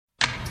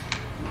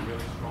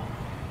really strong.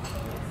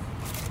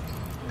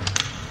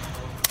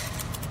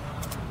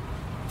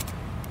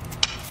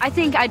 I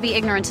think I'd be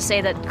ignorant to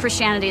say that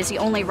Christianity is the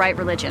only right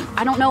religion.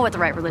 I don't know what the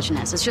right religion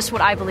is. It's just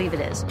what I believe it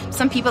is.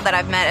 Some people that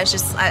I've met,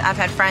 I've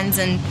had friends,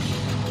 and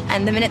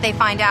the minute they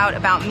find out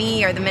about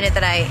me, or the minute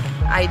that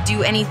I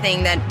do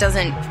anything that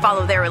doesn't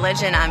follow their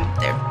religion,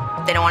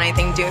 they don't want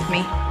anything to do with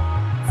me.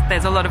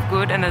 There's a lot of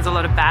good and there's a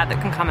lot of bad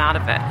that can come out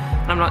of it.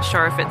 And I'm not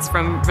sure if it's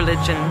from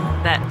religion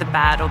that the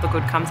bad or the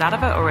good comes out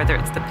of it, or whether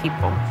it's the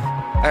people.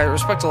 I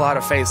respect a lot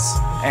of faiths,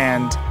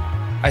 and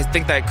I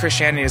think that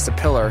Christianity is the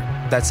pillar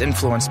that's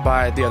influenced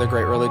by the other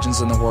great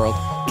religions in the world.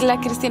 La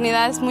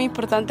cristianidad es muy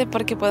importante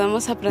porque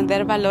podemos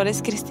aprender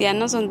valores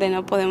cristianos donde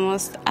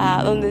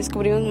donde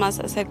descubrimos más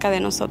acerca de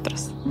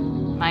nosotros.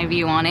 My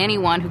view on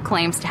anyone who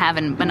claims to have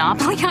a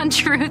monopoly on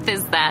truth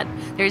is that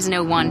there's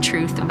no one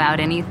truth about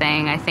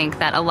anything. I think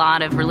that a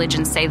lot of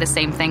religions say the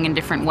same thing in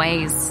different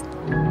ways.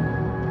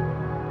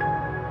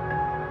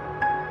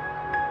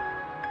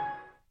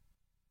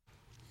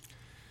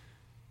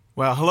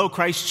 Well, hello,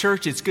 Christ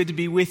Church. It's good to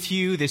be with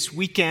you this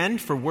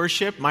weekend for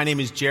worship. My name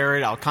is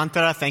Jared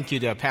Alcantara. Thank you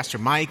to Pastor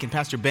Mike and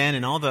Pastor Ben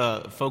and all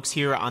the folks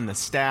here on the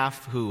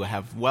staff who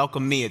have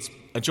welcomed me. It's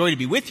a joy to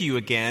be with you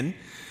again.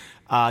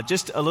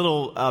 Just a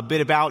little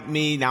bit about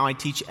me. Now I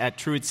teach at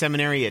Truett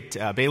Seminary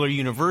at Baylor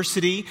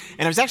University.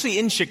 And I was actually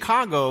in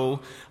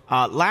Chicago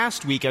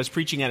last week. I was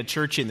preaching at a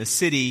church in the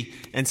city,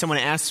 and someone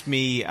asked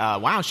me,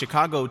 wow,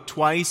 Chicago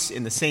twice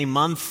in the same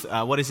month.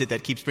 What is it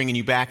that keeps bringing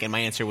you back? And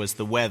my answer was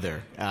the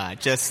weather.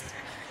 Just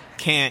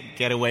can't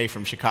get away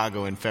from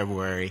Chicago in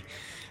February.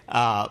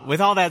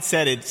 With all that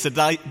said, it's a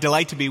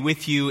delight to be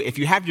with you. If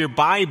you have your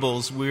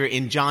Bibles, we're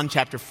in John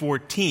chapter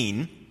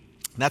 14.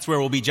 That's where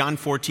we'll be, John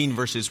 14,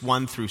 verses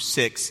 1 through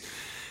 6.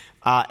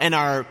 And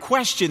our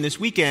question this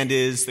weekend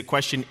is the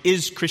question,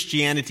 is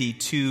Christianity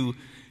too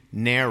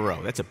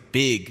narrow? That's a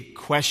big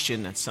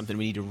question. That's something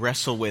we need to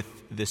wrestle with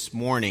this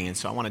morning. And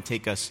so I want to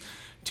take us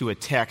to a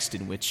text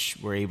in which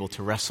we're able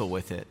to wrestle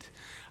with it.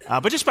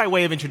 But just by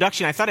way of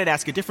introduction, I thought I'd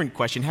ask a different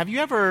question. Have you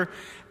ever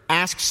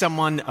asked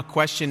someone a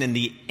question and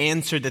the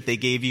answer that they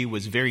gave you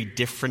was very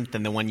different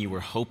than the one you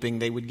were hoping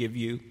they would give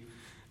you?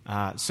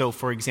 So,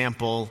 for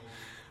example,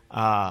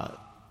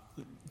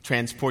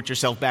 transport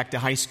yourself back to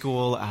high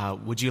school.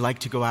 Would you like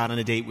to go out on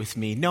a date with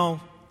me? No,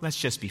 let's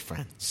just be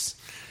friends.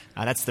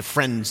 That's the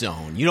friend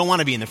zone. You don't want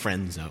to be in the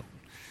friend zone.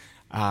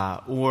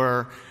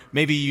 Or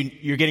maybe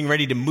you're getting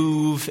ready to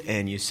move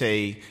and you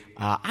say,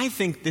 I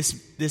think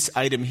this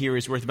item here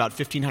is worth about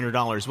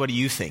 $1,500. What do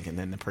you think? And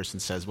then the person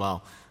says,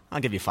 well,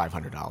 I'll give you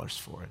 $500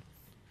 for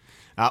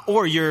it.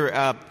 Or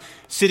you're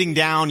sitting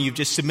down, you've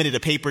just submitted a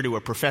paper to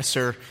a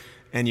professor,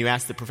 and you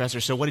ask the professor,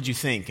 so what did you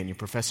think? And your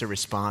professor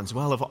responds,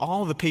 well, of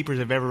all the papers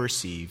I've ever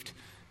received,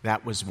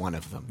 that was one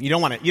of them. You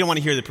don't want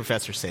to hear the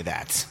professor say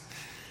that.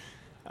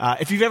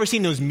 If you've ever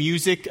seen those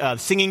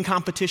singing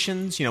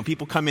competitions,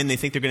 people come in, they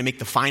think they're going to make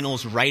the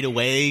finals right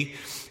away.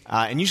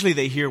 And usually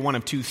they hear one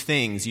of two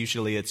things.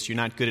 Usually it's you're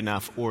not good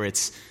enough, or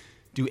it's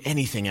do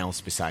anything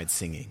else besides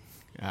singing.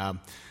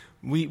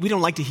 We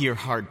don't like to hear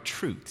hard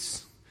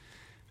truths.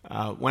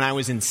 When I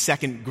was in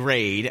second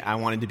grade, I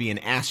wanted to be an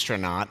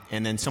astronaut,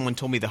 and then someone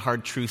told me the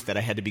hard truth that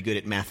I had to be good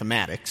at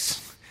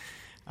mathematics.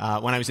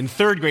 When I was in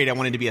third grade, I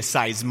wanted to be a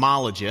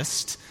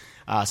seismologist,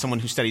 someone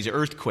who studies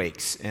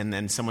earthquakes, and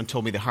then someone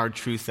told me the hard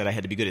truth that I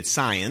had to be good at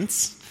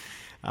science.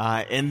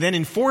 And then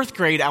in fourth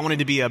grade, I wanted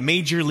to be a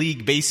Major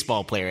League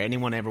Baseball player.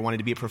 Anyone ever wanted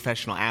to be a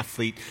professional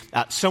athlete?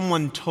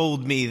 Someone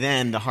told me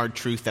then the hard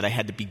truth that I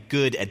had to be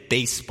good at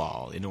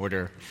baseball in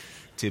order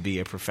to be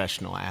a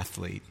professional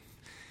athlete.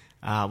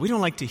 We don't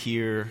like to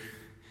hear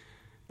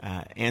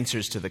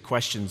answers to the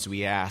questions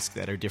we ask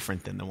that are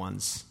different than the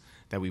ones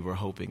that we were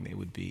hoping they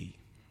would be.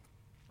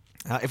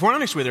 If we're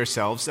honest with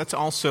ourselves, that's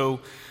also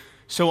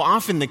so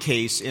often the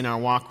case in our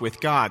walk with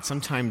God.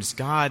 Sometimes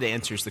God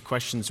answers the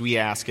questions we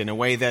ask in a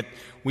way that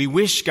we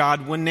wish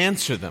God wouldn't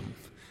answer them.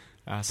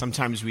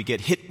 Sometimes we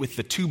get hit with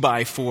the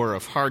 2x4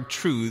 of hard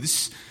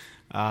truths,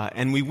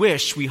 and we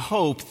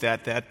hope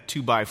that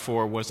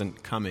 2x4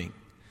 wasn't coming.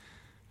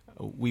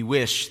 We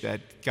wish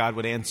that God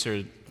would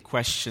answer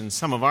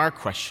some of our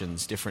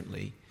questions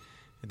differently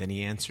than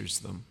He answers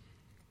them.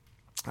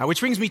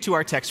 Which brings me to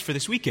our text for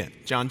this weekend,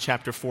 John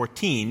chapter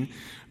 14,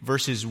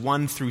 verses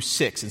 1 through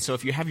 6. And so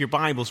if you have your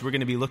Bibles, we're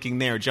going to be looking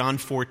there, John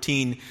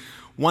 14,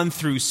 1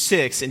 through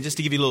 6. And just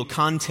to give you a little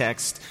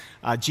context,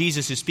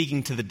 Jesus is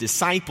speaking to the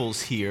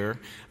disciples here,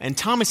 and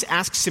Thomas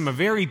asks him a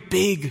very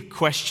big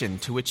question,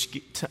 to which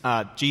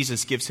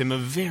Jesus gives him a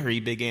very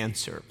big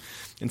answer.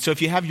 And so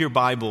if you have your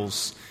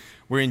Bibles,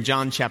 we're in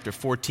John chapter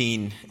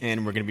 14,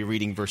 and we're going to be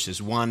reading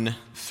verses 1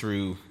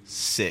 through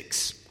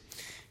 6.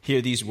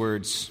 Hear these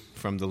words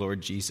from the Lord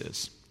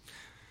Jesus.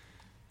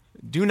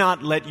 Do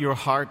not let your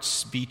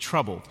hearts be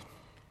troubled.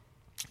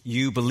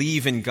 You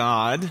believe in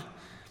God,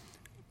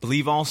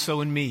 believe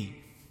also in me.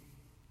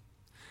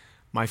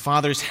 My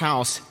Father's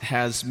house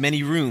has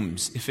many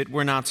rooms. If it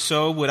were not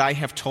so, would I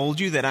have told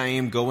you that I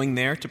am going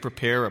there to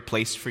prepare a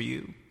place for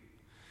you?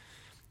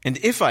 And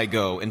if I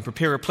go and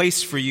prepare a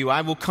place for you,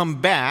 I will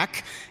come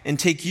back and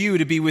take you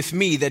to be with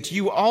me, that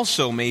you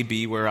also may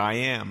be where I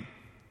am.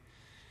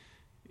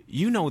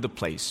 You know the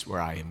place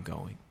where I am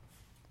going."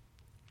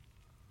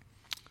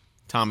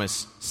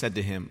 Thomas said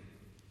to him,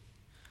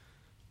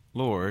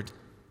 "Lord,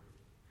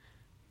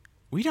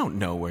 we don't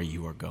know where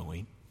you are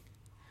going,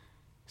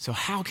 so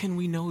how can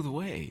we know the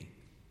way?"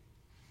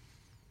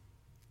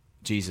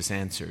 Jesus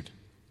answered,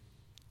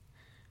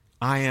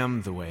 "I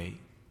am the way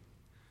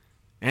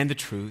and the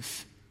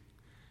truth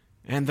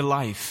and the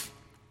life.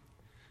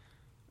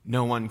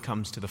 No one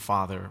comes to the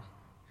Father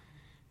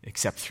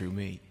except through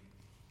me."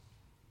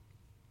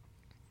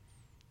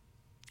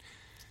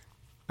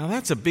 Now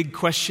that's a big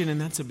question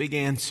and that's a big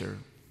answer.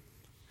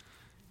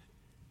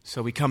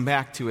 So we come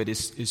back to it.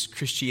 Is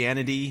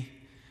Christianity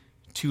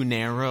too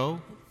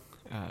narrow?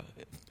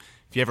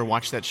 If you ever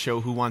watch that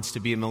show, Who Wants to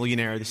Be a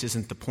Millionaire, this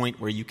isn't the point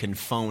where you can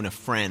phone a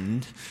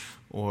friend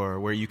or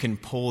where you can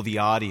poll the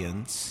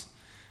audience.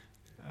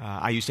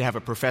 I used to have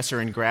a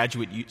professor in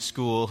graduate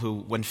school who,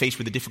 when faced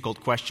with a difficult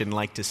question,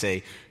 liked to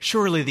say,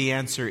 "Surely the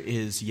answer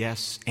is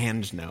yes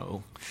and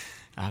no."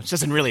 Which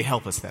doesn't really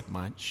help us that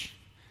much.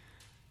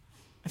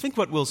 I think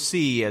what we'll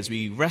see as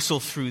we wrestle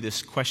through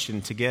this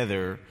question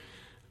together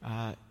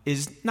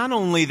is not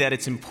only that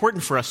it's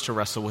important for us to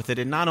wrestle with it,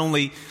 and not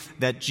only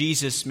that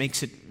Jesus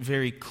makes it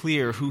very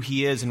clear who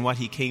he is and what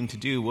he came to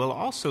do, we'll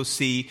also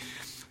see,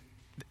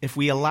 if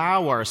we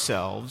allow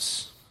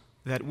ourselves,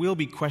 that we'll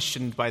be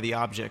questioned by the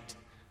object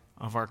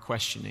of our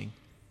questioning,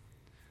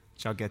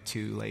 which I'll get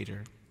to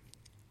later.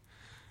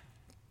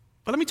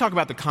 But let me talk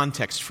about the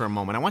context for a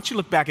moment. I want you to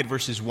look back at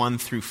verses 1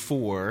 through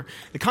 4.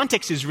 The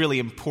context is really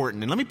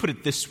important, and let me put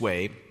it this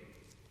way.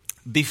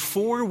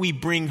 Before we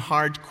bring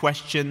hard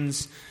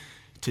questions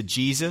to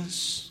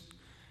Jesus,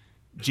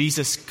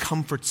 Jesus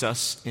comforts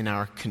us in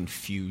our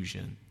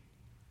confusion.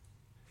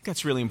 I think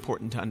that's really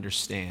important to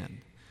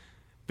understand.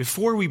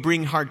 Before we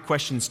bring hard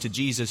questions to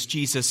Jesus,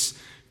 Jesus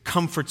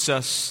comforts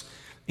us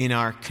in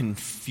our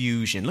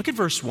confusion. Look at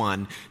verse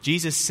 1.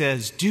 Jesus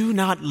says, "Do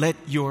not let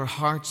your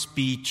hearts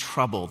be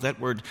troubled." That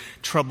word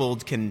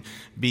troubled can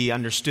be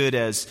understood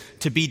as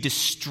to be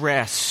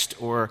distressed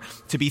or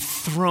to be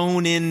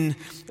thrown in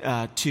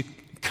to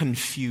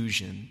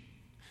confusion.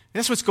 And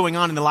that's what's going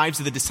on in the lives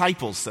of the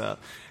disciples. The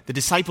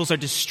disciples are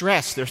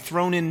distressed. They're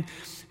thrown into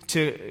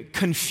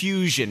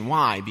confusion.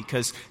 Why?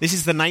 Because this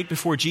is the night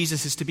before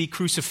Jesus is to be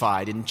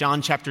crucified. In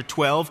John chapter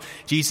 12,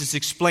 Jesus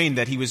explained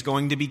that he was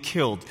going to be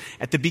killed.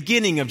 At the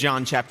beginning of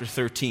John chapter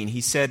 13,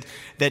 he said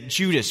that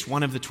Judas,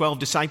 one of the 12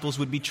 disciples,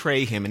 would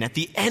betray him. And at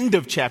the end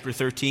of chapter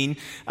 13,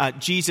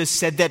 Jesus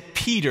said that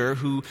Peter,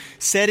 who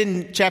said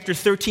in chapter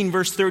 13,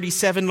 verse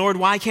 37, "Lord,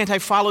 why can't I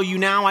follow you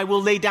now? I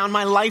will lay down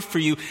my life for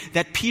you,"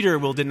 that Peter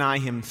will deny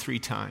him 3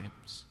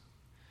 times.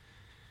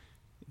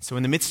 So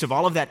in the midst of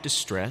all of that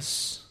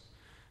distress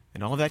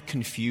and all of that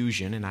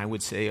confusion, and I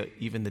would say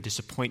even the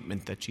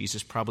disappointment that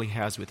Jesus probably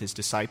has with his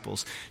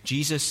disciples,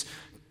 Jesus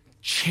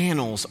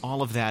channels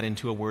all of that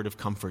into a word of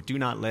comfort. "Do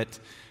not let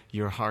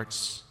your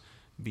hearts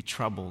be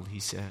troubled," he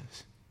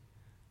says.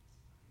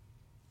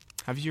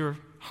 Have your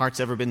hearts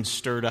ever been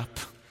stirred up,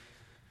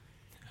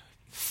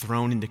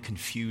 thrown into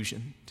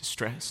confusion,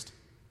 distressed?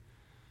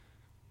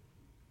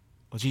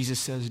 Well, Jesus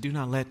says, "Do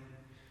not let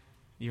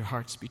your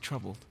hearts be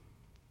troubled."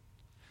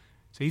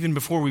 So even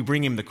before we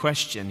bring him the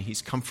question,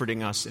 he's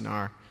comforting us in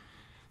our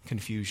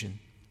confusion.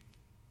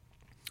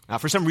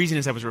 For some reason,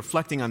 as I was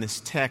reflecting on this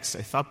text,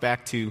 I thought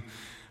back to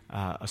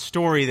a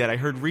story that I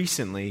heard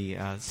recently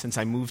since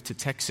I moved to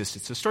Texas.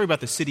 It's a story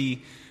about the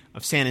city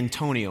of San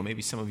Antonio.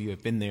 Maybe some of you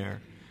have been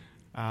there.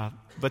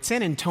 But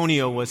San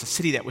Antonio was a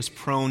city that was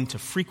prone to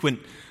frequent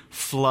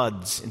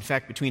floods. In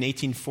fact, between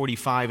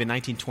 1845 and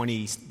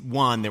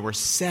 1921, there were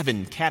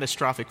 7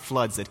 catastrophic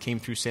floods that came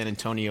through San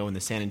Antonio, and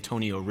the San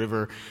Antonio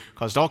River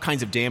caused all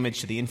kinds of damage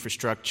to the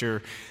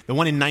infrastructure. The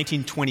one in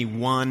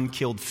 1921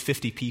 killed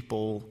 50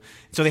 people.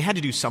 So they had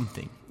to do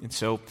something. And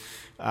so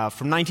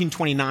from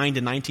 1929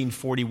 to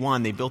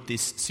 1941, they built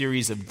this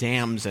series of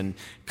dams and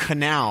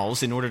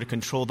canals in order to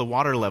control the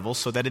water level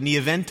so that in the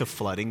event of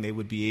flooding, they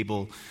would be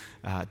able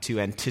to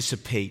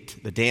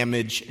anticipate the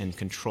damage and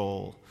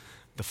control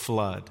the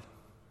flood.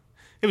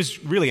 It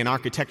was really an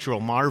architectural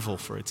marvel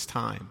for its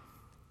time.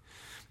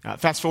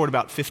 Fast forward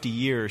about 50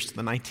 years to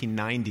the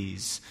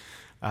 1990s,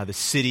 the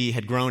city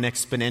had grown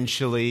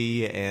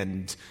exponentially,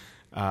 and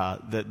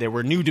there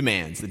were new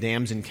demands. The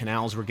dams and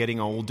canals were getting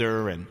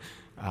older, and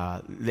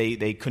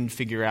they couldn't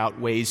figure out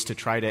ways to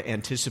try to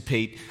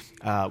anticipate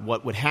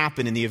what would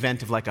happen in the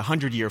event of like a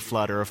 100-year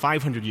flood or a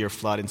 500-year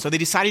flood. And so they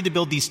decided to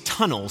build these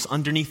tunnels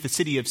underneath the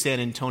city of San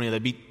Antonio.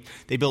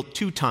 They built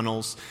 2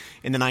 tunnels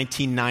in the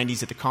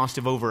 1990s at the cost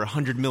of over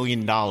 $100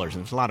 million. And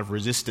there's a lot of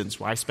resistance.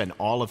 Why spend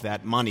all of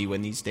that money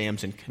when these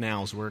dams and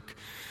canals work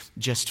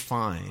just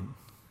fine?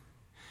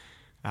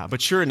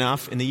 But sure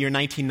enough, in the year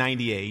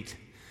 1998,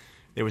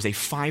 there was a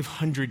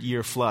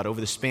 500-year flood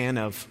over the span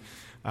of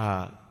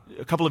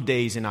a couple of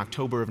days in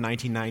October of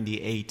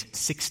 1998.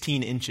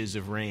 16 inches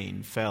of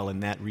rain fell in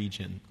that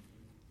region.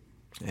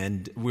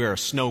 And we're a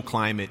snow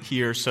climate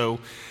here, so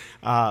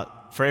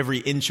for every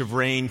inch of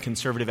rain,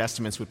 conservative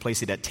estimates would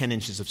place it at 10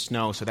 inches of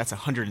snow. So that's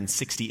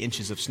 160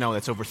 inches of snow.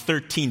 That's over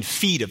 13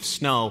 feet of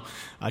snow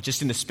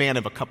just in the span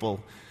of a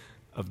couple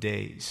of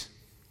days.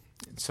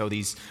 And so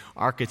these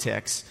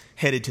architects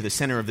headed to the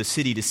center of the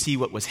city to see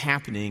what was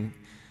happening.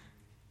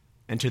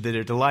 And to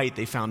their delight,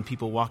 they found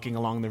people walking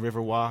along the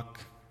Riverwalk,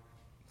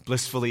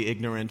 blissfully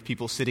ignorant,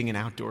 people sitting in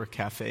outdoor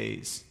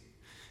cafes,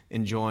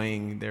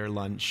 enjoying their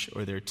lunch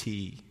or their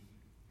tea.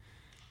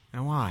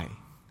 Now why?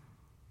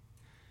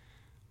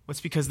 Well,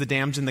 it's because the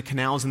dams and the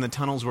canals and the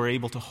tunnels were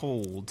able to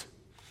hold,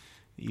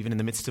 even in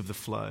the midst of the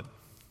flood.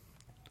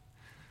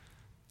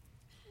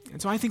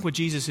 And so I think what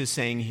Jesus is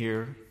saying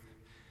here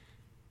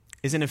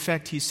is, in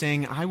effect, he's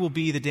saying, I will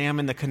be the dam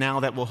and the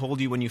canal that will hold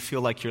you when you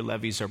feel like your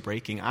levees are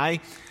breaking. I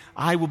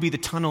will be the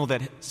tunnel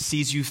that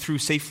sees you through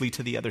safely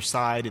to the other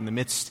side in the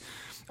midst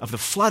of the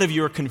flood of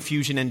your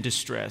confusion and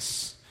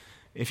distress.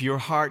 If your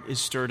heart is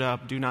stirred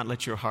up, do not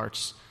let your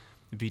hearts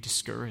be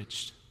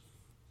discouraged.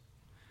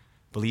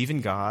 Believe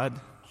in God.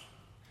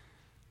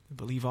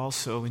 Believe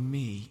also in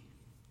me.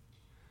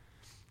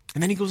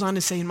 And then he goes on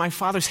to say, in my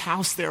Father's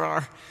house there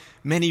are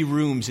many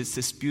rooms. It's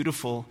this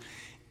beautiful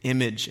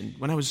image. And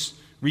when I was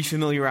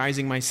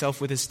refamiliarizing myself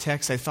with this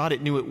text, I thought I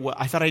knew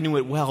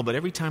it well, but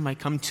every time I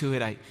come to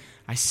it,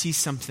 I see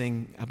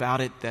something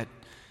about it that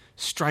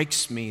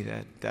strikes me,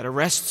 that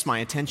arrests my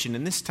attention.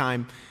 And this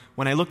time,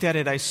 when I looked at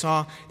it, I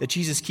saw that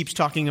Jesus keeps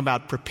talking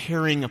about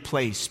preparing a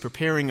place,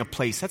 preparing a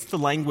place. That's the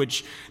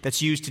language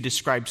that's used to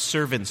describe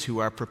servants who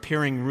are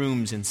preparing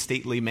rooms in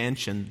stately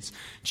mansions.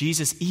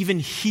 Jesus, even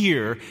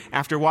here,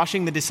 after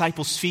washing the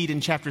disciples' feet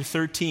in chapter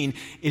 13,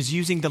 is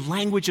using the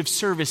language of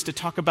service to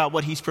talk about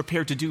what he's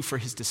prepared to do for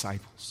his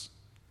disciples.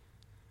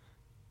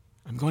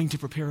 I'm going to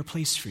prepare a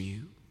place for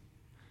you.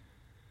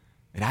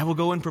 And I will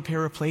go and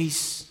prepare a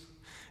place,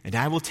 and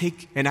I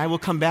will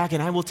come back,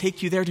 and I will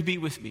take you there to be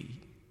with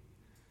me.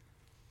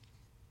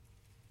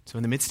 So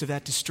in the midst of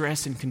that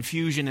distress and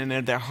confusion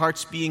and their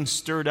hearts being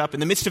stirred up, in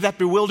the midst of that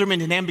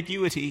bewilderment and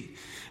ambiguity,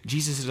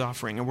 Jesus is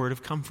offering a word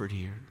of comfort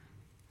here,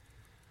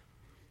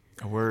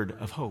 a word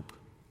of hope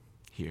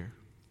here.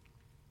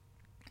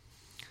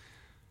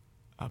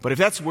 But if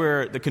that's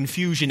where the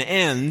confusion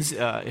ends,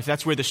 if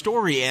that's where the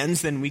story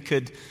ends, then we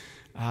could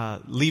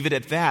leave it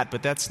at that.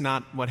 But that's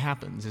not what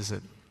happens, is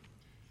it?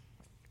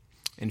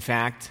 In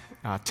fact,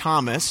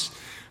 Thomas,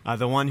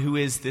 the one who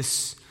is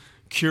this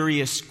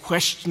curious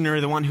questioner,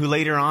 the one who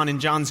later on in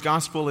John's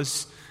gospel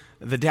is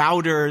the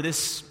doubter,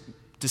 this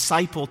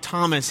disciple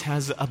Thomas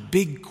has a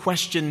big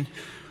question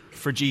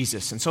for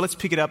Jesus. And so let's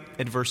pick it up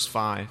at verse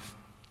 5.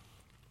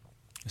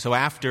 So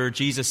after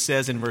Jesus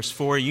says in verse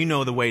 4, you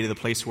know the way to the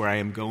place where I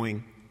am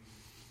going,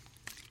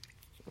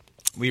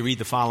 we read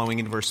the following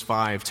in verse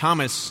 5.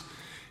 Thomas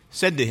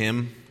said to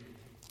him,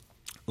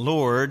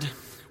 Lord,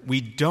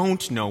 we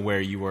don't know where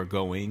you are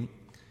going,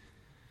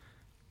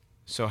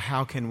 so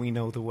how can we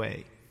know the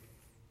way?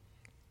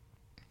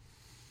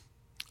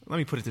 Let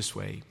me put it this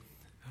way.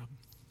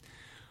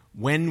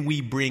 When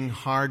we bring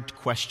hard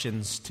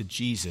questions to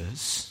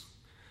Jesus,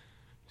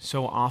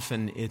 so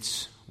often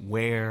it's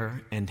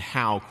where and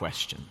how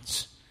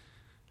questions.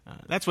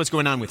 That's what's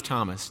going on with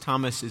Thomas.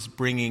 Thomas is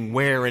bringing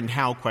where and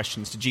how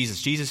questions to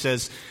Jesus. Jesus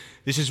says,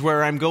 this is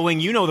where I'm going.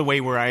 You know the way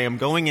where I am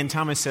going. And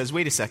Thomas says,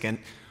 wait a second.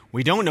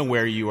 We don't know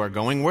where you are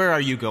going. Where are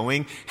you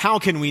going? How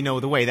can we know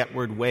the way? That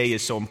word way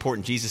is so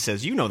important. Jesus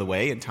says, you know the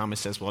way. And Thomas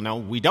says, well, no,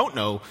 we don't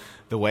know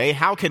the way.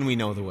 How can we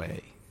know the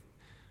way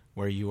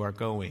where you are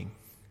going?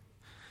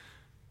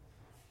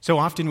 So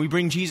often we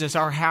bring Jesus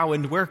our how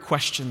and where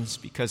questions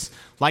because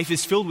life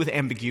is filled with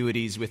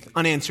ambiguities, with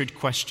unanswered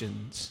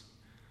questions.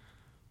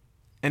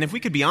 And if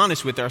we could be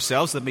honest with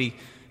ourselves, let me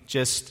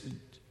just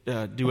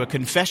do a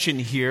confession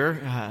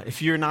here.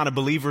 If you're not a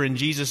believer in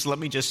Jesus, let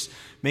me just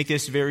make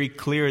this very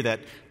clear that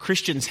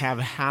Christians have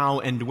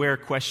how and where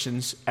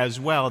questions as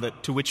well,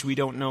 to which we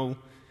don't know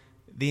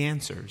the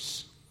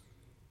answers.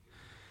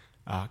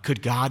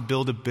 Could God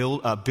build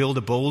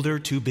a boulder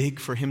too big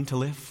for him to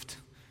lift?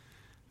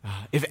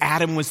 If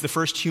Adam was the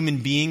first human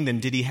being, then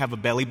did he have a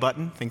belly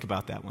button? Think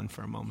about that one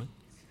for a moment.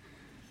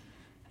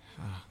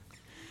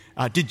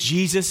 Did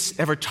Jesus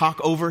ever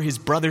talk over his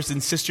brothers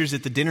and sisters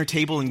at the dinner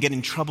table and get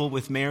in trouble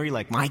with Mary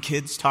like my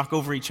kids talk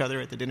over each other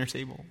at the dinner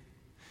table?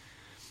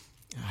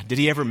 Did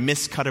he ever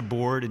miscut a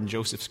board in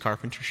Joseph's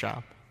carpenter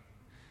shop?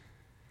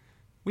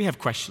 We have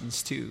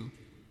questions too.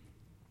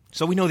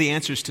 So we know the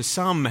answers to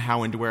some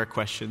how and where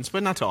questions,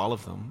 but not to all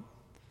of them.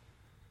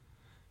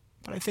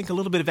 But I think a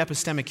little bit of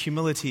epistemic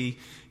humility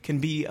can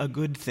be a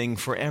good thing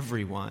for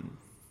everyone.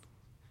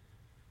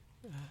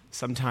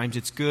 Sometimes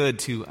it's good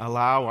to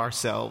allow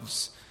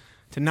ourselves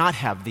to not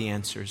have the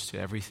answers to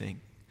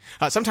everything.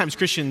 Sometimes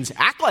Christians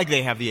act like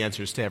they have the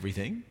answers to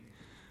everything.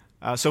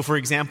 So for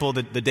example,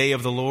 the day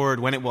of the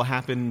Lord, when it will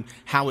happen,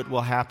 how it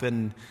will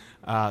happen,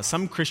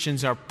 some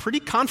Christians are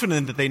pretty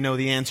confident that they know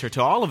the answer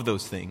to all of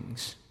those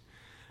things.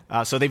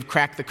 So they've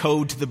cracked the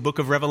code to the book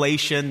of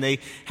Revelation. They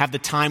have the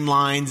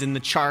timelines and the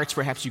charts.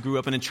 Perhaps you grew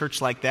up in a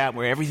church like that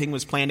where everything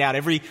was planned out.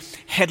 Every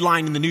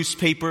headline in the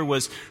newspaper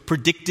was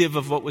predictive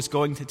of what was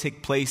going to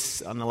take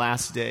place on the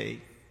last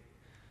day.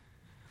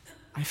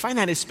 I find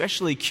that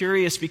especially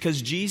curious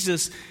because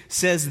Jesus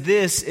says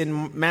this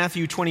in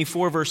Matthew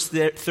 24, verse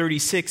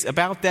 36,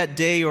 about that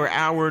day or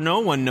hour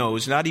no one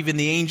knows, not even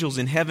the angels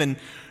in heaven,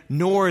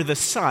 nor the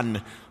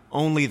Son,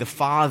 only the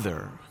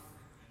Father.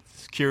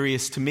 It's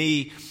curious to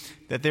me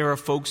that there are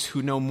folks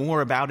who know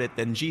more about it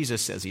than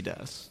Jesus says he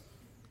does.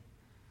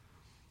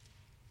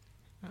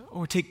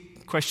 Or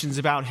take questions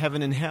about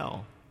heaven and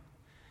hell.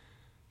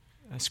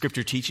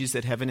 Scripture teaches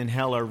that heaven and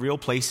hell are real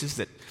places,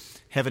 that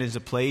heaven is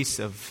a place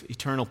of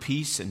eternal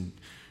peace and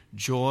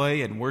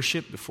joy and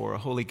worship before a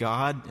holy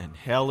God, and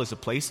hell is a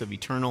place of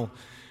eternal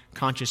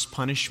conscious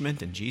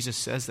punishment, and Jesus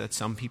says that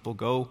some people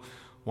go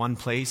one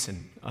place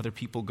and other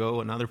people go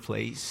another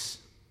place.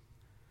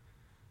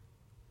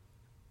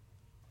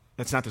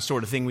 That's not the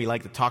sort of thing we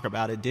like to talk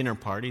about at dinner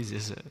parties,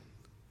 is it?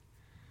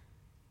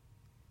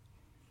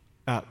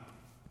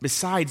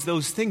 Besides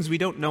those things, we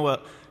don't know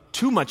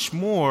too much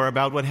more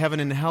about what heaven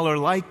and hell are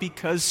like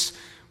because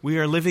we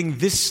are living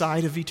this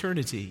side of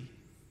eternity.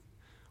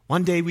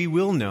 One day we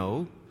will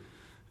know.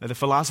 The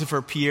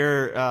philosopher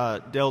Pierre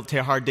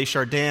Teilhard de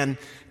Chardin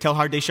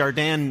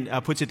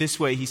puts it this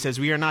way. He says,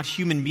 "We are not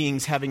human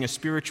beings having a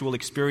spiritual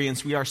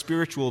experience. We are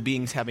spiritual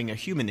beings having a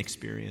human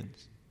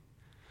experience."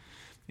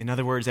 In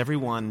other words,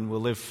 everyone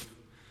will live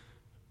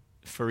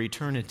for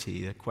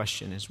eternity. The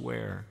question is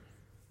where.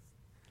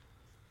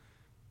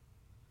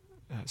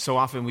 So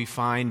often we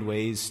find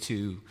ways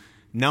to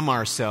numb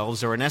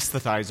ourselves or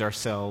anesthetize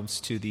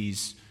ourselves to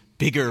these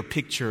bigger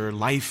picture,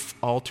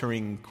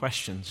 life-altering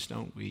questions,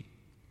 don't we?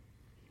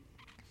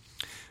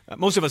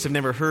 Most of us have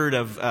never heard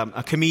of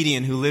a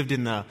comedian who lived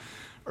in the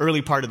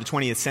early part of the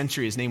 20th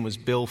century. His name was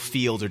Bill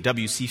Fields, or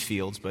W.C.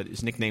 Fields, but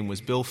his nickname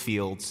was Bill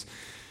Fields.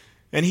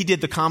 And he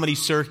did the comedy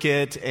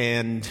circuit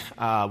and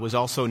was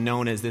also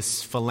known as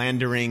this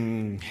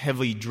philandering,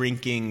 heavily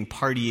drinking,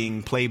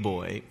 partying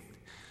playboy.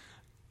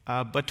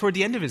 But toward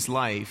the end of his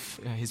life,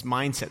 his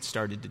mindset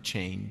started to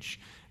change,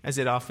 as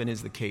it often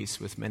is the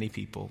case with many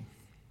people.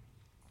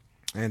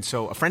 And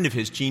so a friend of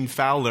his, Gene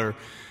Fowler,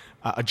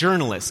 a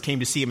journalist, came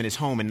to see him in his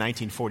home in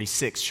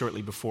 1946,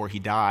 shortly before he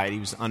died. He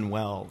was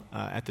unwell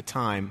at the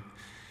time.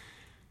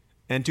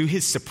 And to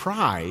his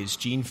surprise,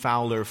 Gene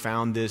Fowler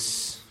found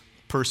this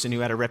person who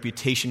had a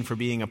reputation for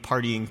being a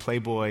partying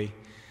playboy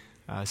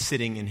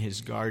sitting in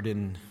his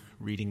garden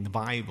reading the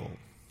Bible.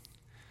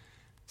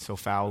 So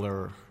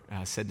Fowler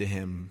said to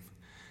him,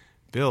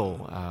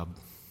 "Bill,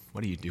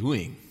 what are you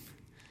doing?"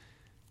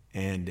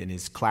 And in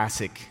his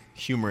classic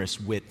humorous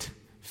wit,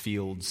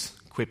 Fields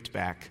quipped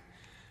back,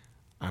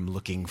 "I'm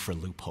looking for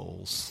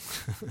loopholes."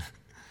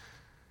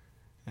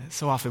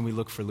 So often we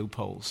look for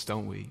loopholes,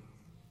 don't we?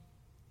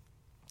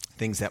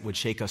 Things that would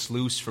shake us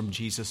loose from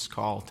Jesus'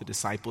 call to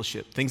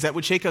discipleship. Things that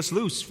would shake us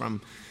loose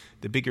from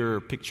the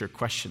bigger picture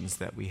questions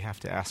that we have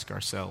to ask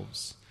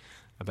ourselves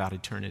about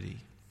eternity.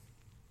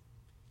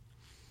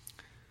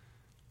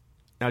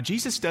 Now,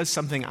 Jesus does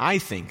something, I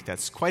think,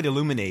 that's quite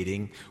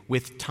illuminating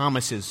with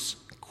Thomas's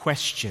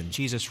question.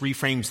 Jesus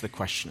reframes the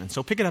question. And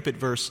so pick it up at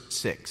verse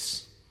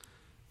 6.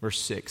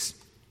 Verse 6.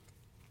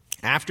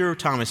 After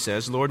Thomas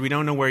says, "Lord, we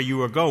don't know where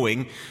you are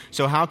going,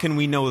 so how can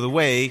we know the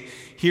way?"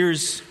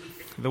 Here's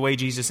the way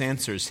Jesus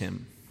answers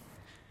him.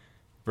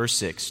 Verse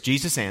 6.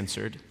 Jesus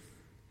answered,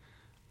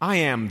 "I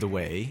am the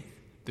way,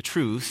 the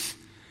truth,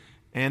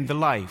 and the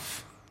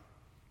life.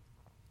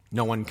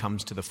 No one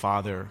comes to the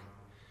Father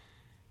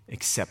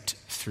except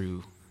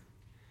through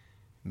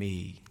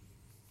me."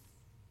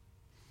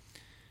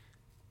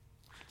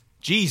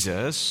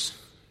 Jesus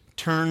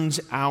turns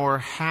our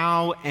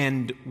how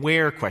and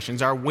where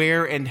questions, our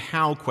where and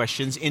how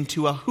questions,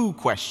 into a who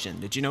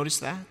question. Did you notice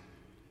that?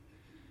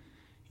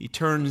 He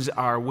turns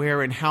our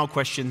where and how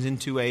questions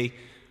into a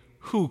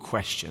who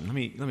question.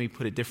 Let me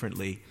put it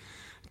differently.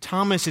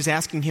 Thomas is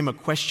asking him a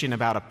question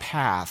about a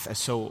path, as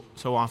so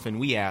often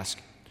we ask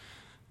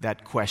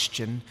that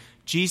question.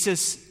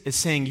 Jesus is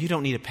saying, you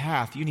don't need a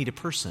path, you need a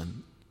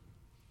person.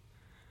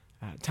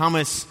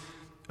 Thomas,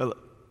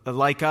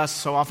 like us,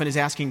 so often is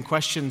asking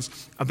questions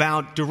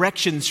about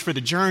directions for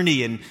the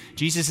journey, and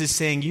Jesus is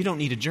saying, you don't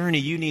need a journey,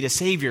 you need a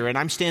Savior, and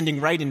I'm standing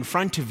right in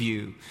front of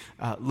you.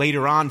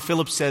 Later on,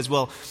 Philip says,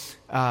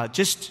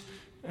 just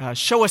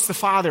show us the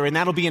Father, and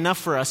that'll be enough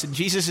for us. And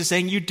Jesus is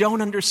saying, you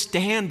don't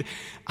understand.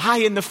 I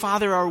and the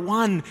Father are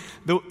one.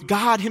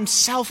 God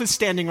himself is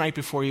standing right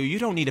before you. You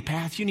don't need a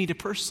path, you need a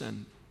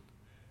person.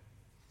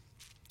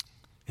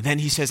 And then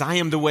he says, I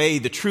am the way,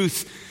 the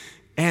truth,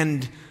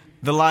 and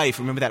the life.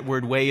 Remember that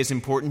word way is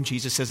important.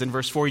 Jesus says in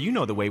verse 4, you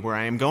know the way where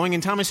I am going.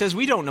 And Thomas says,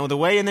 we don't know the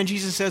way. And then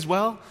Jesus says,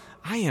 well,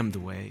 I am the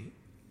way.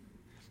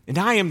 And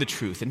I am the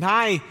truth. And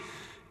I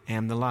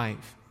am the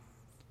life.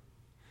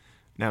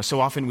 Now,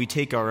 so often we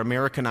take our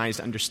Americanized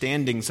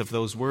understandings of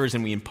those words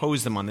and we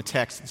impose them on the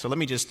text. So let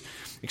me just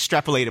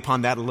extrapolate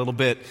upon that a little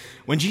bit.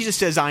 When Jesus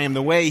says, I am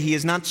the way, he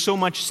is not so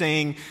much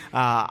saying,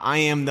 I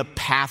am the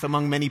path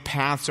among many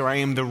paths, or I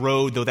am the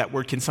road, though that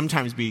word can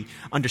sometimes be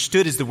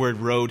understood as the word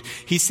road.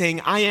 He's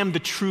saying, I am the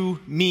true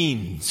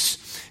means.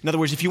 In other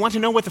words, if you want to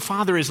know what the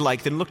Father is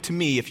like, then look to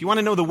me. If you want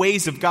to know the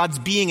ways of God's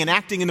being and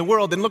acting in the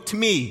world, then look to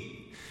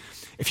me.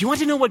 If you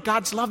want to know what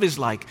God's love is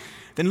like,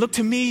 then look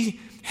to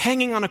me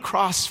hanging on a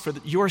cross for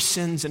your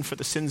sins and for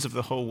the sins of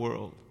the whole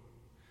world.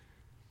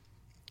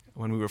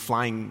 When we were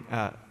flying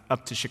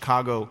up to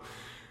Chicago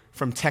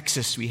from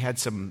Texas, we had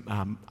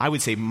some, I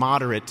would say,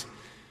 moderate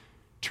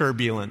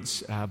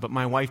turbulence. But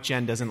my wife,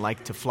 Jen, doesn't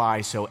like to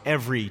fly, so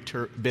every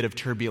bit of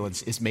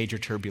turbulence is major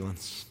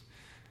turbulence.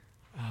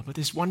 But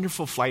this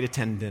wonderful flight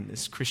attendant,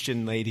 this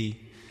Christian lady,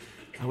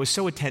 was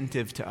so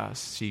attentive to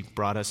us. She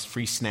brought us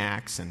free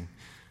snacks and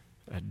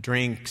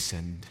drinks,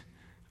 and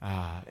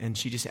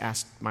she just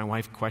asked my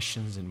wife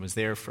questions and was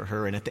there for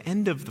her. And at the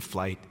end of the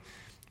flight,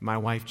 my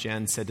wife,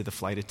 Jen, said to the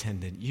flight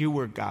attendant, you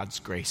were God's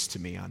grace to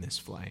me on this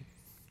flight.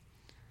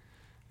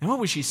 And what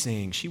was she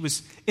saying? She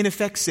was, in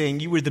effect, saying,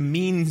 you were the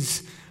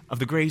means of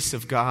the grace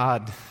of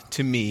God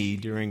to me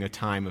during a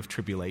time of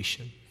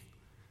tribulation.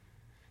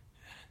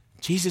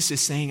 Jesus is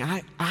saying,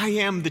 I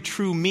am the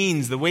true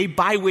means, the way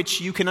by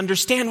which you can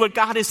understand what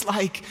God is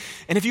like.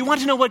 And if you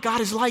want to know what God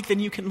is like, then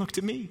you can look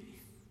to me,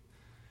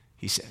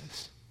 he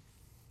says.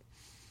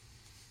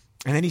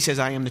 And then he says,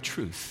 I am the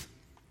truth.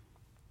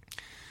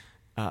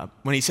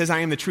 When he says, I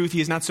am the truth, he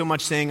is not so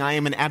much saying, I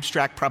am an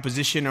abstract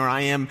proposition or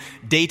I am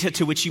data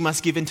to which you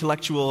must give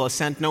intellectual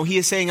assent. No, he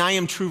is saying, I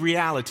am true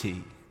reality.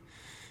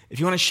 If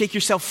you want to shake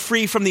yourself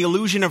free from the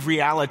illusion of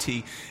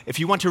reality, if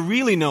you want to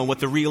really know what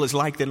the real is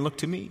like, then look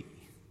to me.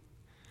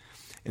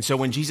 And so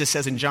when Jesus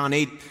says in John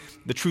 8,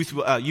 the truth,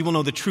 you will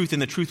know the truth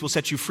and the truth will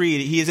set you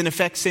free, he is in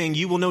effect saying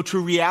you will know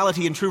true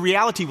reality and true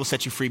reality will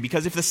set you free,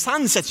 because if the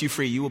Son sets you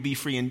free, you will be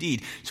free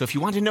indeed. So if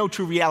you want to know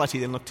true reality,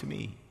 then look to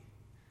me.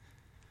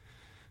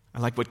 I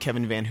like what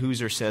Kevin Van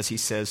Hooser says. He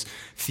says,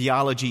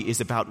 theology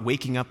is about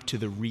waking up to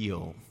the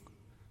real,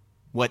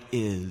 what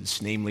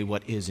is, namely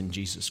what is in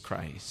Jesus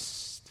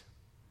Christ.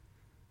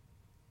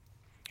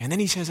 And then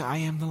he says, I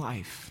am the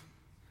life.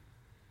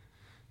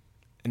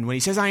 And when he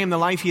says, I am the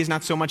life, he is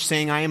not so much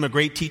saying, I am a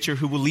great teacher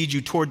who will lead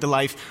you toward the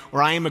life,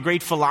 or I am a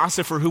great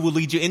philosopher who will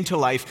lead you into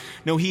life.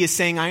 No, he is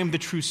saying, I am the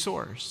true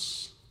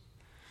source.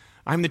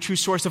 I am the true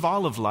source of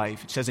all of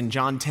life. It says in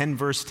John 10,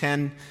 verse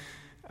 10,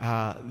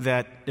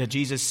 that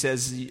Jesus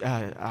says,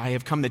 I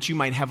have come that you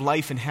might have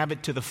life and have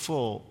it to the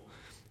full.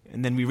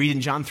 And then we read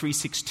in John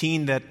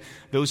 3:16 that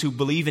those who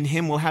believe in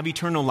him will have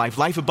eternal life,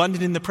 life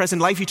abundant in the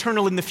present, life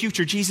eternal in the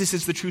future. Jesus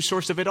is the true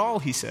source of it all,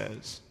 he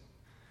says.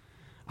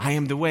 I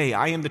am the way,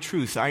 I am the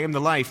truth, I am the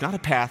life, not a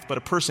path, but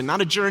a person,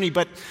 not a journey,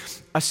 but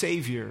a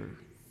Savior.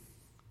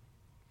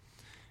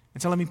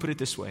 And so let me put it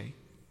this way.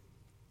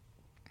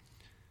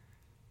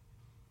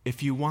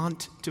 If you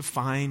want to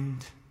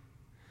find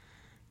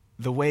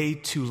the way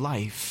to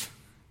life,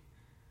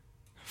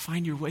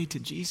 find your way to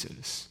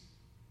Jesus.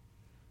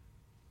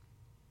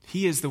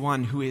 He is the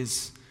one who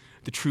is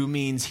the true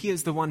means. He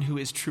is the one who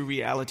is true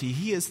reality.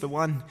 He is the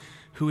one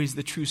who is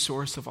the true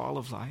source of all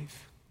of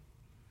life.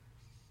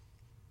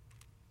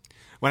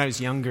 When I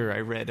was younger, I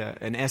read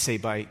an essay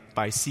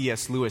by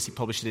C.S. Lewis. He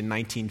published it in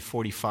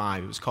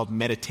 1945. It was called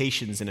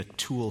Meditations in a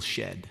Tool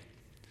Shed.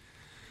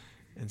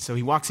 And so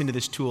he walks into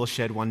this tool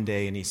shed one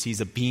day and he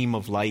sees a beam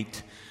of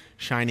light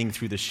shining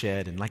through the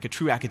shed. And like a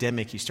true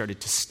academic, he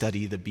started to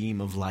study the beam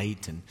of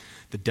light and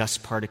the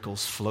dust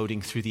particles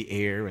floating through the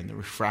air and the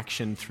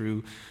refraction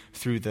through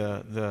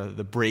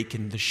the break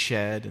in the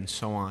shed and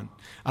so on.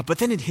 But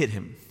then it hit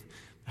him.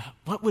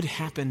 What would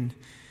happen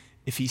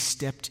if he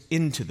stepped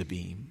into the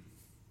beam?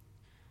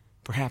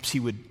 Perhaps he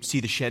would see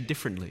the shed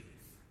differently.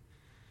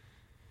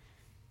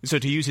 So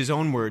to use his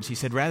own words, he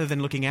said, rather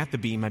than looking at the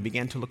beam, I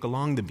began to look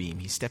along the beam.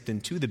 He stepped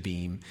into the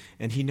beam,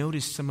 and he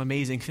noticed some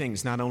amazing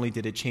things. Not only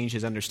did it change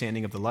his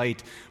understanding of the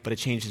light, but it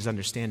changed his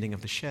understanding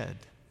of the shed.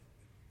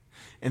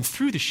 And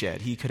through the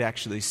shed, he could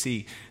actually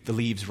see the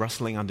leaves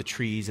rustling on the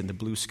trees and the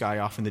blue sky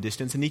off in the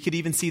distance, and he could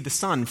even see the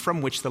sun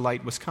from which the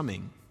light was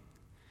coming.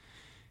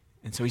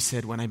 And so he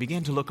said, when I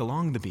began to look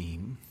along the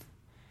beam,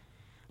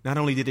 not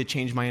only did it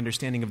change my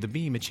understanding of the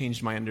beam, it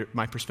changed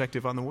my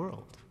perspective on the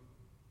world.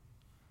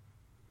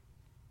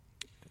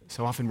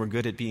 So often we're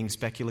good at being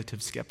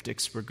speculative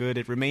skeptics. We're good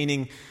at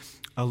remaining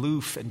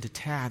aloof and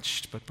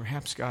detached, but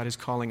perhaps God is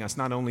calling us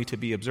not only to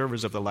be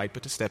observers of the light,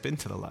 but to step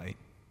into the light.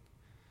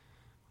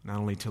 Not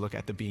only to look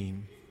at the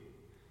beam,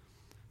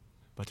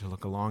 but to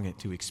look along it,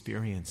 to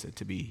experience it,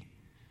 to be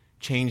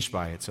changed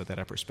by it so that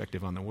our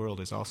perspective on the world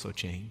is also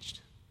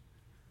changed.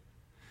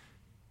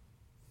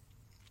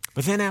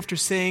 But then after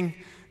saying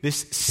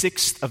this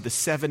sixth of the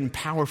 7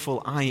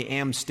 powerful I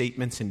am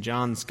statements in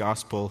John's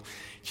gospel,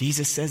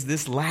 Jesus says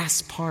this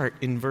last part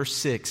in verse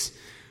 6,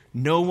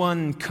 no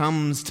one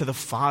comes to the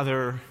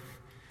Father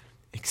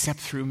except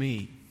through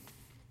me.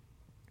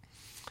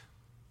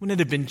 Wouldn't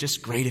it have been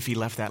just great if he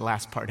left that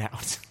last part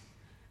out?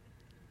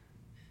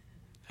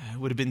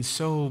 would have been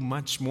so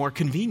much more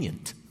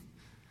convenient.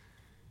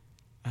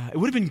 It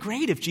would have been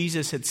great if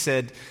Jesus had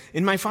said,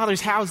 in my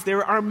Father's house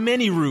there are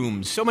many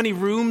rooms, so many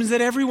rooms that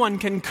everyone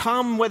can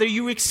come, whether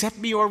you accept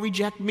me or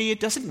reject me, it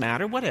doesn't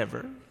matter,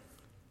 whatever.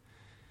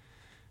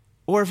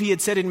 Or if he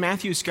had said in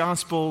Matthew's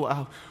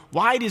gospel,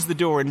 wide is the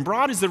door and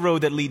broad is the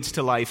road that leads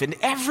to life, and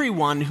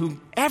everyone who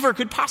ever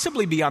could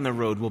possibly be on the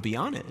road will be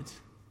on it.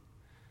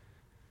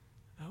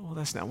 Well,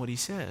 that's not what he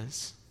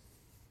says.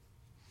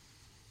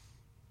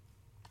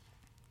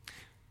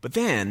 But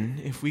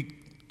then, if we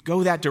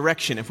go that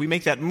direction, if we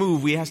make that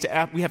move, we have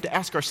to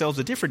ask ourselves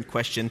a different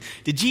question.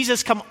 Did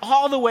Jesus come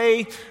all the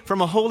way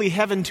from a holy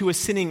heaven to a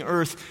sinning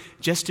earth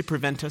just to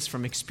prevent us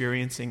from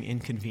experiencing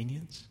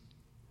inconvenience?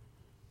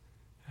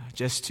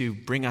 Just to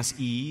bring us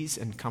ease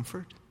and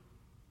comfort?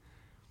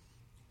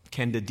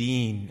 Kenda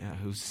Dean,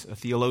 who's a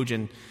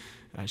theologian,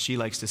 she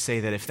likes to say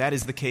that if that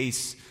is the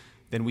case,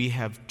 then we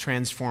have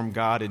transformed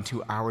God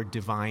into our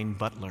divine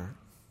butler,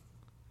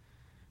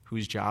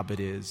 whose job it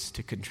is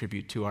to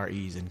contribute to our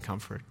ease and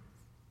comfort.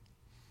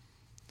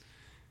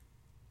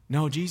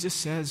 No, Jesus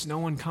says, no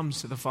one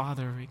comes to the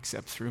Father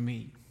except through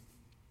me.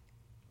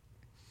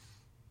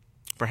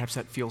 Perhaps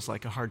that feels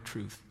like a hard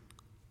truth.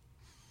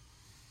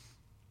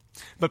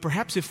 But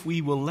perhaps if we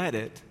will let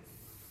it,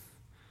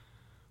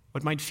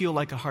 what might feel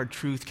like a hard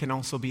truth can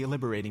also be a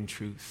liberating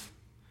truth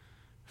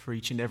for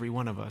each and every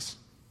one of us.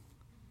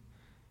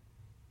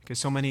 Because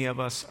so many of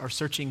us are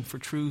searching for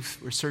truth,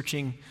 we're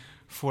searching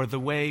for the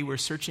way, we're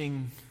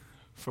searching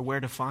for where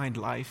to find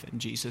life, and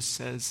Jesus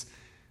says,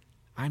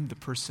 I'm the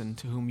person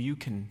to whom you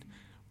can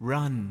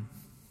run.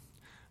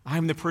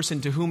 I'm the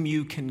person to whom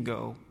you can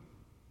go.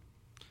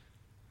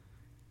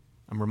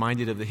 I'm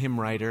reminded of the hymn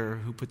writer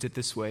who puts it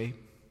this way: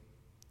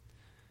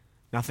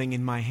 nothing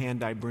in my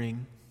hand I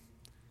bring,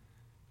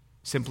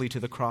 simply to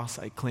the cross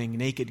I cling.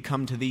 Naked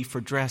come to thee for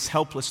dress,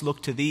 helpless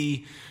look to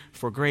thee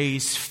for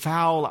grace.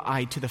 Foul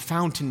I to the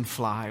fountain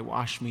fly,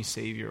 wash me,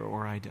 Savior,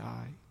 or I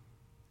die.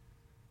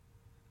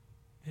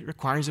 It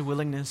requires a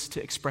willingness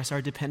to express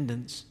our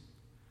dependence,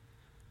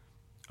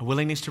 a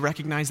willingness to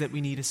recognize that we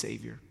need a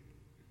Savior,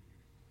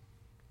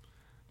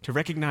 to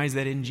recognize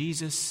that in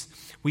Jesus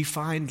we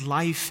find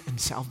life and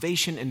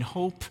salvation and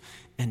hope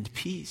and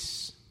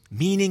peace,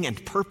 meaning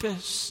and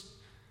purpose.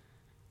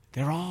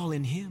 They're all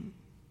in Him.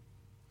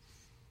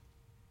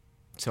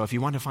 So if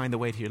you want to find the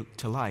way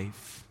to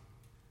life,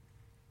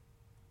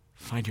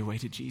 find your way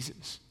to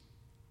Jesus.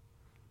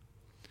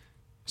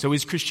 So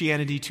is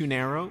Christianity too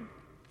narrow?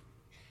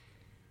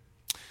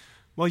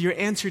 Well, your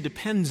answer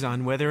depends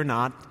on whether or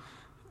not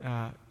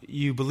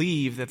you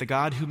believe that the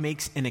God who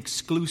makes an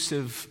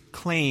exclusive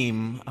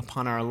claim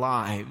upon our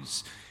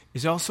lives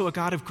is also a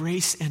God of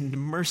grace and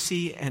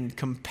mercy and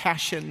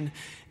compassion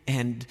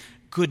and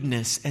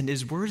goodness and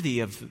is worthy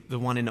of the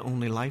one and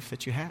only life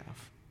that you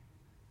have.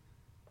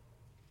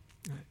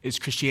 Is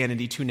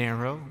Christianity too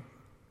narrow?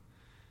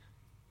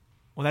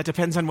 Well, that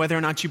depends on whether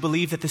or not you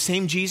believe that the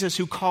same Jesus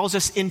who calls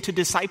us into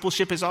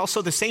discipleship is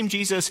also the same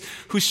Jesus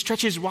who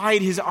stretches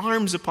wide His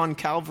arms upon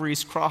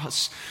Calvary's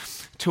cross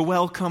to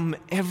welcome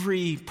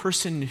every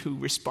person who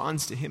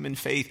responds to Him in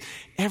faith,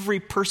 every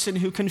person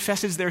who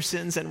confesses their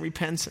sins and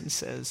repents and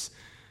says,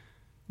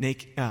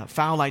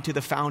 foul I to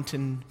the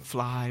fountain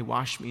fly,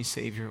 wash me,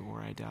 Savior,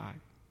 or I die.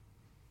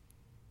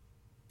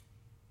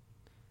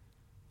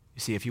 You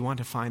see, if you want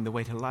to find the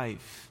way to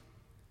life,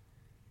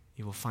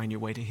 you will find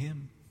your way to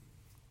Him.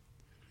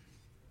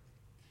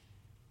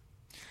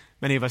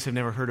 Many of us have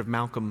never heard of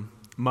Malcolm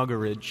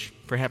Muggeridge.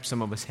 Perhaps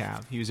some of us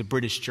have. He was a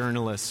British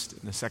journalist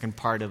in the second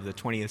part of the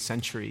 20th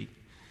century.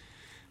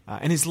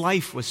 And his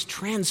life was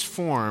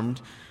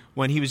transformed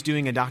when he was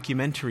doing a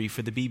documentary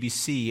for the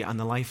BBC on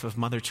the life of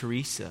Mother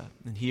Teresa.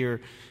 And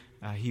here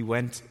he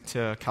went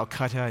to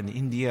Calcutta in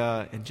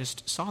India and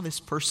just saw this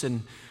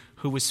person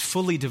who was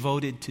fully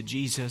devoted to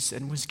Jesus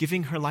and was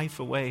giving her life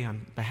away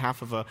on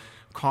behalf of a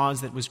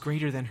cause that was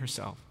greater than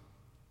herself.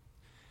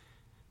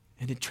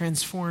 And it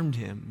transformed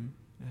him.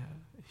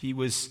 He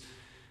was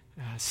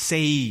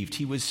saved.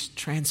 He was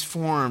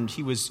transformed.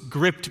 He was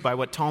gripped by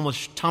what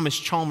Thomas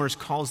Chalmers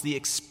calls the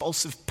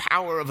expulsive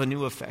power of a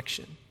new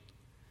affection.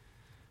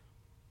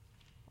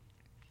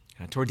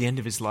 Toward the end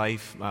of his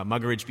life,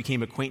 Muggeridge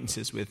became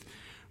acquaintances with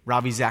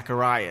Ravi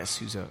Zacharias,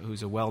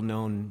 who's a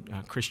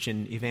well-known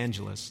Christian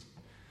evangelist.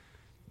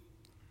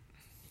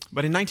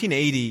 But in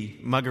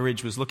 1980,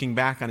 Muggeridge was looking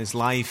back on his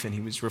life and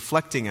he was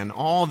reflecting on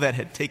all that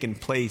had taken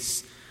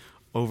place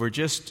over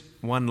just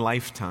one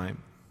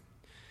lifetime.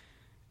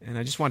 And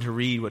I just want to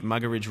read what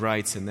Muggeridge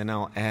writes, and then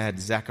I'll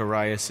add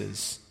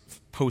Zacharias'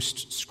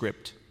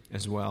 postscript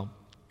as well.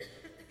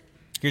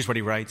 Here's what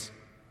he writes.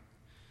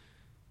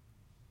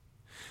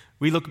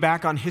 We look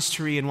back on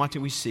history, and what do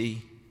we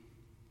see?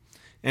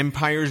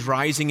 Empires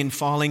rising and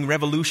falling,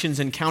 revolutions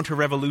and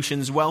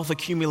counter-revolutions, wealth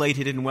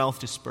accumulated and wealth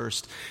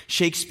dispersed.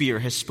 Shakespeare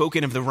has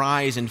spoken of the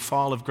rise and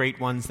fall of great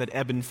ones that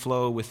ebb and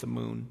flow with the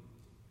moon.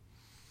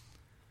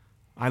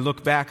 I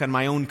look back on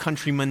my own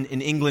countrymen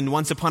in England,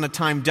 once upon a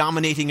time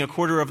dominating a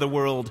quarter of the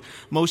world,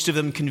 most of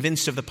them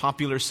convinced of the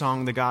popular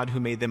song, "The God who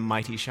made them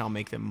mighty shall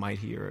make them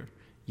mightier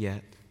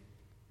yet."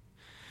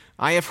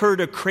 I have heard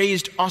a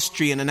crazed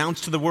Austrian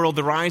announce to the world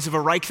the rise of a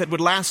Reich that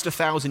would last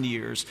 1,000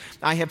 years.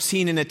 I have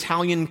seen an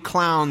Italian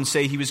clown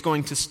say he was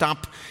going to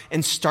stop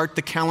and start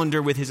the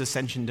calendar with his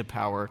ascension to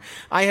power.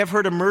 I have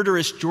heard a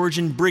murderous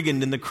Georgian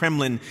brigand in the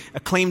Kremlin,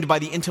 acclaimed by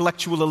the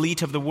intellectual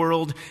elite of the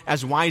world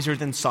as wiser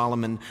than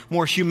Solomon,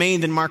 more humane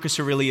than Marcus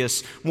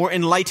Aurelius, more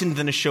enlightened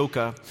than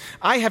Ashoka.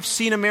 I have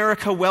seen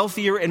America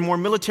wealthier and more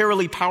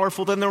militarily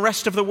powerful than the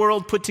rest of the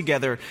world put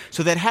together,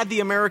 so that had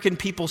the American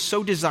people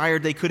so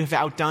desired, they could have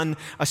outdone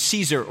a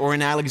Caesar or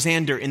an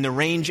Alexander in the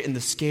range and the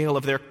scale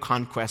of their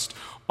conquest,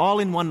 all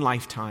in one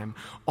lifetime,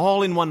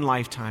 all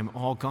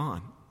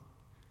gone.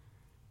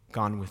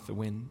 Gone with the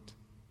wind.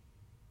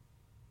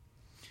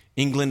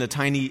 England, a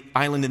tiny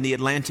island in the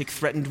Atlantic,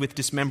 threatened with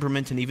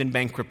dismemberment and even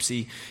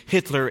bankruptcy.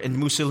 Hitler and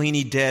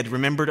Mussolini dead,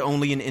 remembered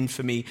only in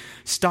infamy.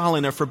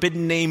 Stalin, a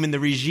forbidden name in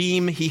the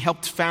regime he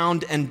helped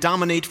found and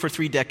dominate for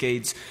 3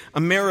 decades.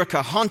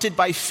 America, haunted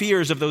by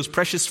fears of those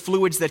precious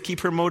fluids that keep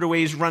her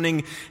motorways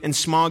running and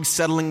smog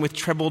settling with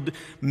troubled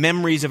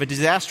memories of a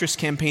disastrous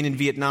campaign in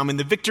Vietnam and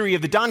the victory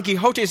of the Don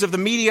Quixotes of the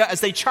media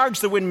as they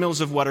charged the windmills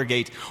of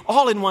Watergate.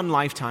 All in one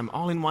lifetime,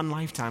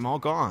 all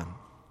gone.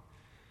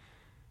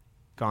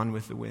 Gone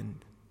with the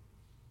wind.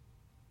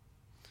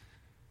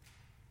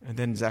 And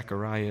then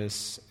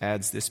Zacharias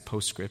adds this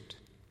postscript.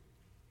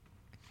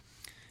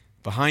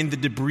 Behind the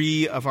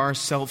debris of our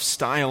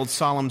self-styled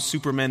solemn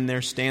supermen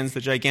there stands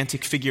the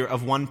gigantic figure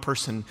of one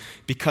person,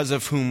 because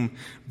of whom,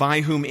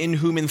 by whom, in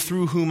whom, and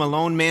through whom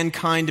alone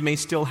mankind may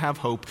still have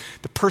hope,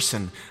 the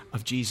person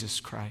of Jesus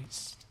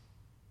Christ.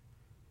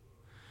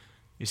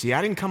 You see,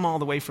 I didn't come all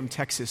the way from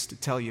Texas to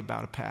tell you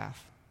about a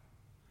path.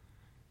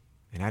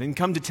 And I didn't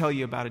come to tell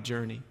you about a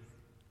journey.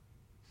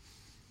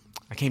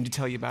 I came to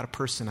tell you about a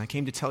person. I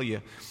came to tell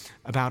you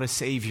about a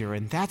Savior.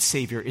 And that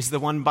Savior is the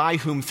one by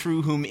whom,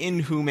 through whom,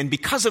 in whom, and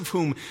because of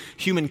whom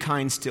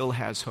humankind still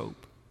has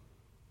hope.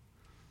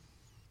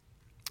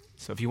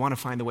 So if you want to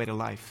find the way to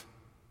life,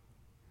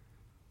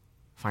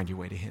 find your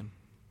way to Him.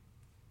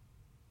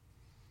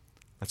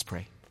 Let's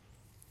pray.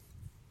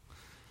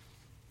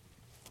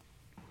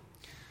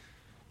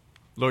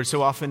 Lord,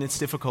 so often it's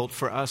difficult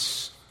for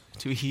us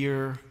to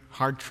hear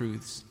hard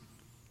truths.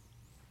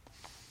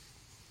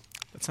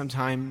 But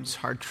sometimes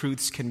hard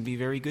truths can be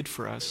very good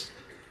for us,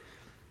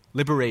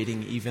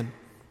 liberating even,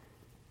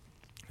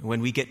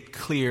 when we get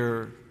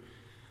clear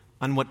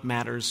on what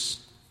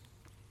matters,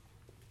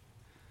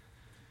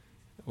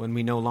 when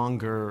we no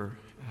longer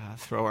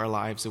throw our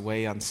lives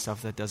away on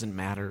stuff that doesn't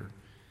matter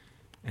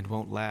and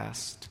won't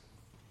last.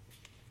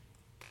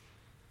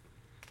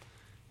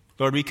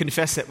 Lord, we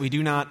confess that we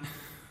do not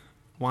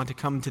want to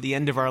come to the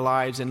end of our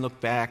lives and look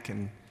back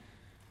and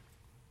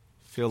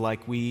feel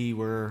like we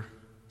were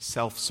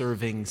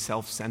self-serving,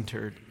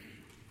 self-centered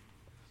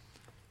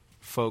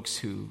folks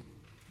who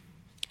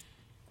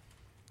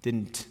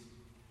didn't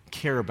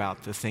care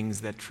about the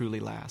things that truly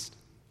last.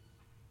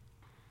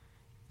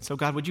 So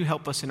God, would you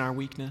help us in our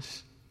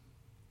weakness?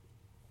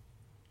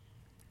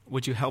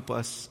 Would you help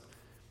us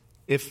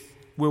if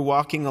we're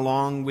walking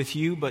along with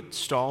you but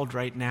stalled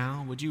right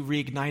now? Would you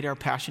reignite our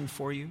passion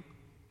for you?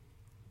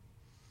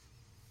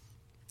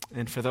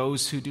 And for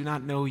those who do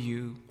not know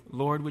you,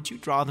 Lord, would you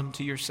draw them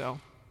to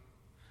yourself?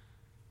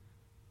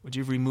 Would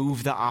you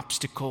remove the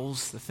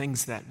obstacles, the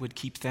things that would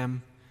keep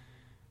them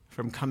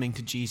from coming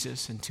to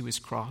Jesus and to His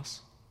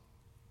cross?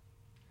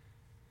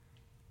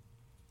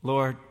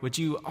 Lord, would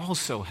you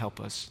also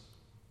help us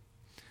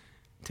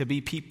to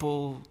be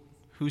people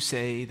who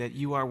say that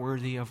you are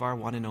worthy of our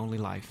one and only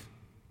life,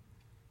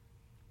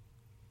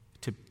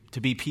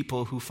 to be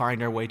people who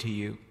find our way to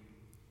you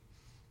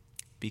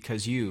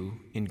because you,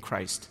 in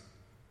Christ,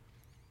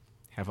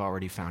 have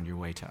already found your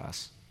way to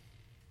us.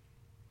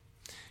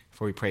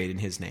 For we pray it in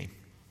His name.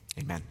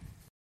 Amen.